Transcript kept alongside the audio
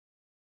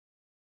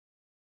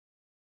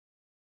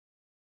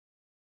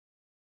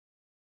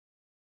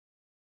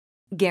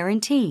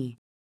Guarantee.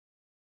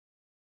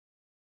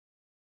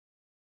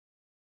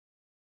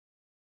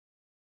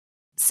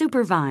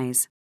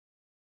 Supervise.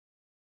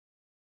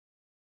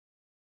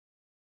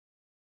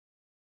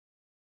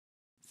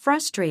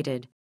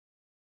 Frustrated.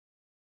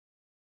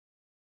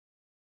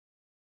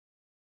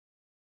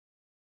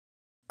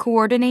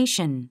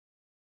 Coordination.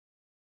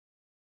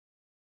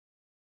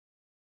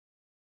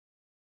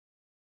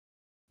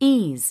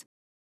 Ease.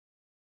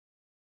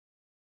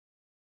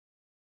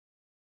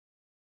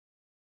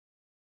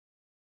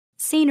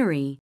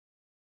 Scenery.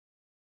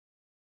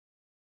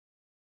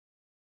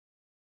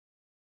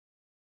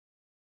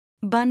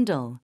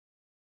 Bundle.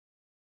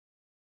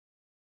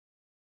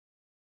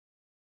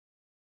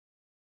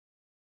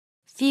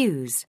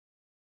 Fuse.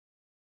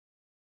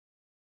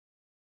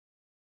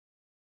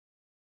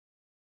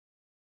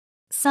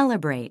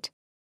 Celebrate.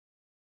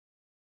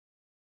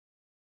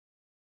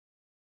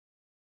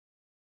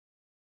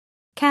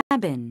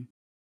 Cabin.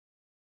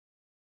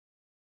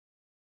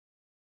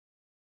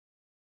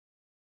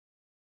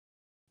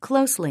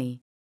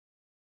 Closely.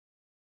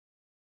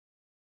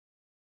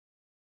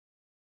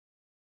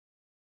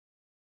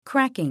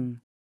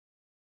 Cracking.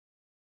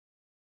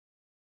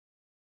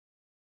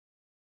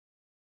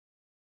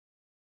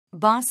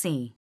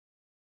 Bossy.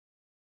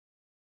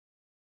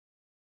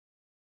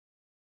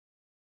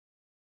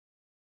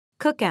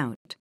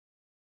 Cookout.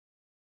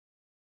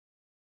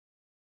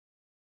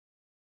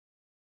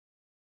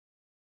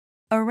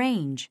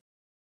 Arrange.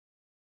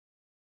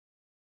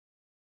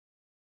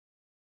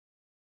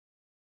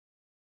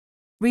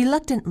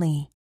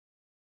 Reluctantly.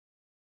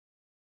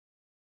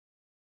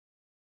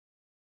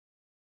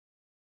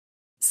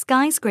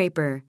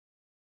 Skyscraper.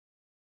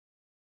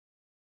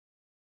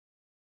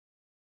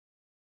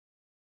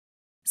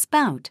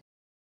 Spout.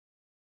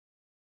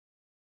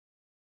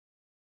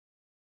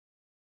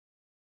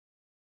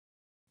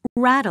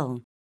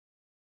 Rattle.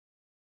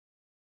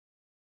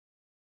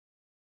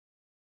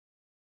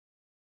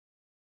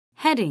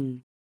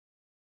 Heading.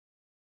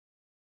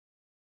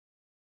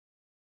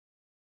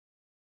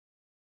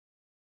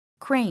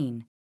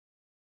 Crane.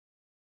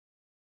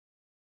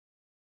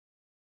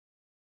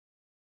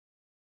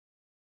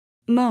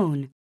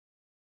 Moan.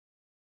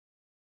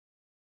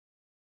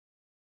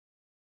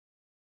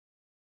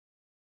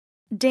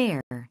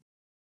 Dare.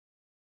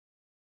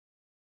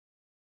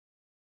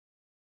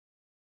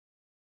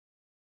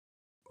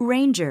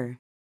 Ranger.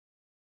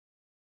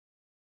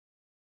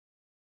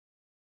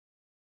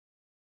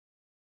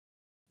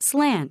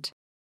 Slant.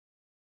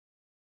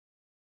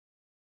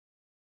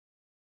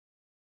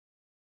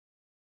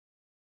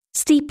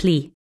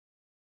 Steeply.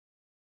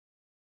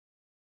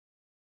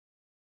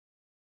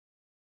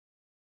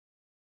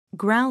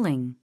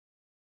 Growling.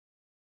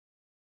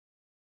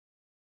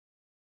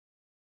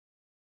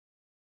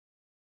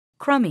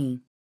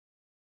 Crummy.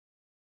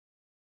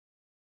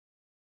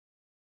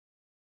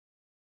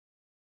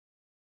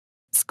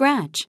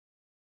 Scratch.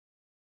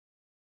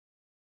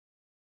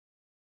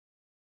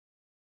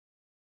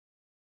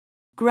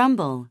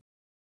 Grumble.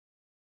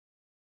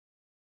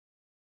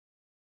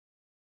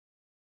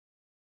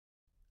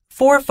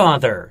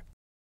 Forefather.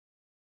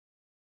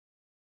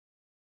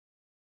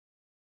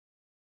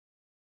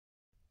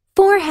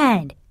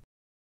 Forehead.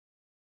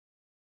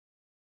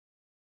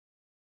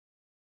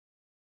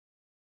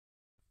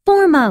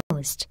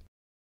 Foremost.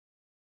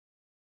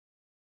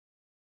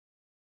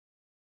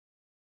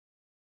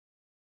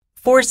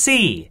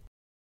 Foresee.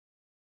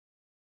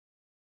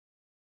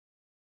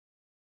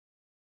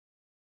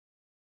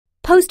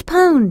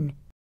 Postpone.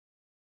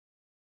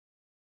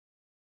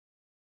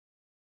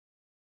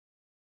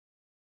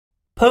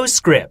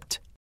 Postscript.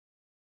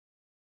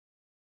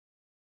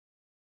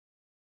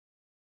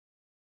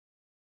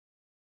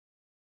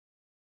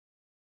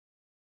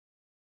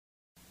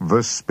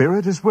 The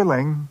spirit is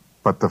willing,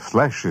 but the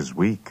flesh is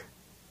weak.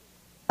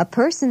 A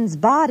person's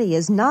body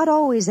is not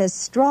always as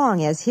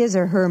strong as his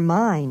or her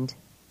mind.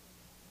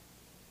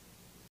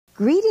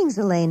 Greetings,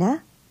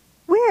 Elena.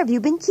 Where have you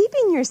been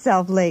keeping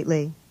yourself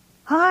lately?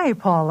 Hi,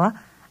 Paula.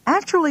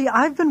 Actually,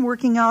 I've been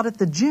working out at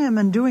the gym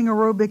and doing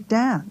aerobic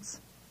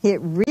dance. It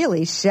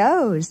really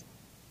shows.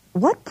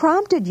 What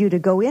prompted you to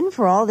go in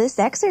for all this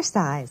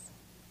exercise?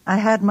 I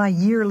had my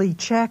yearly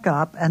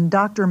checkup, and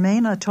Dr.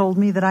 Mena told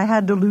me that I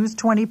had to lose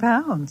 20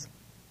 pounds.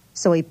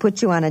 So he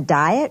put you on a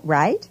diet,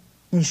 right?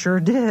 He sure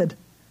did.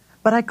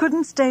 But I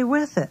couldn't stay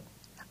with it.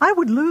 I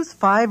would lose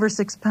 5 or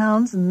 6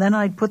 pounds, and then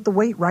I'd put the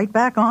weight right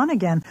back on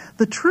again.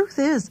 The truth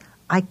is,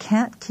 I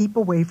can't keep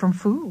away from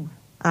food.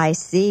 I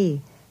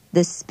see.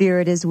 The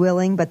spirit is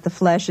willing, but the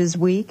flesh is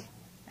weak.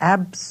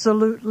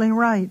 Absolutely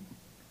right.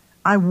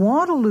 I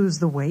want to lose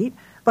the weight,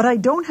 but I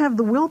don't have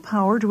the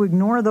willpower to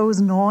ignore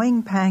those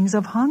gnawing pangs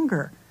of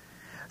hunger.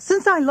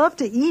 Since I love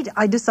to eat,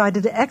 I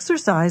decided to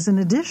exercise in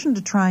addition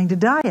to trying to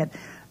diet.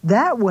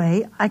 That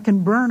way, I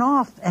can burn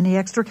off any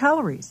extra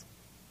calories.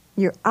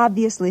 You're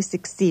obviously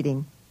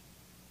succeeding.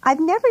 I've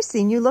never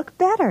seen you look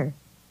better.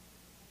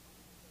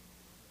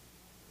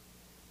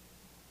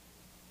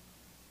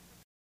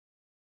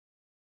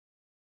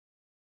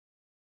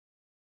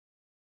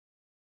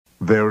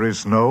 There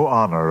is no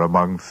honor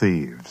among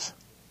thieves.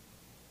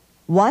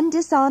 One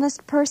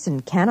dishonest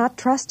person cannot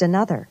trust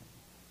another.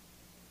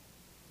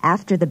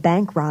 After the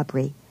bank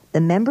robbery,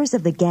 the members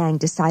of the gang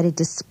decided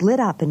to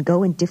split up and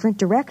go in different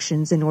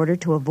directions in order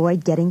to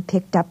avoid getting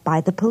picked up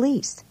by the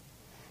police.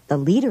 The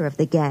leader of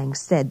the gang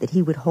said that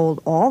he would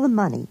hold all the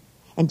money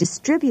and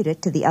distribute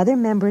it to the other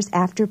members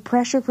after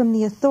pressure from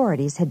the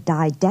authorities had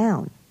died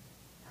down.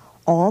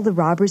 All the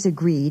robbers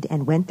agreed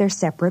and went their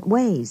separate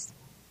ways.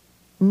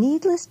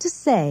 Needless to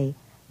say,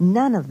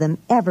 none of them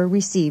ever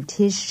received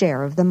his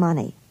share of the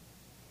money.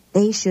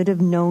 They should have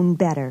known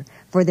better,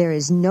 for there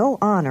is no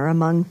honor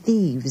among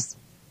thieves.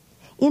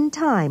 In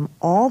time,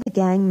 all the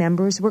gang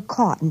members were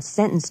caught and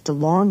sentenced to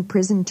long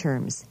prison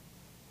terms.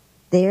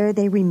 There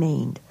they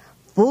remained,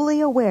 fully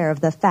aware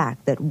of the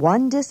fact that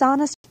one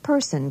dishonest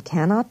person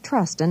cannot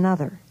trust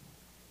another.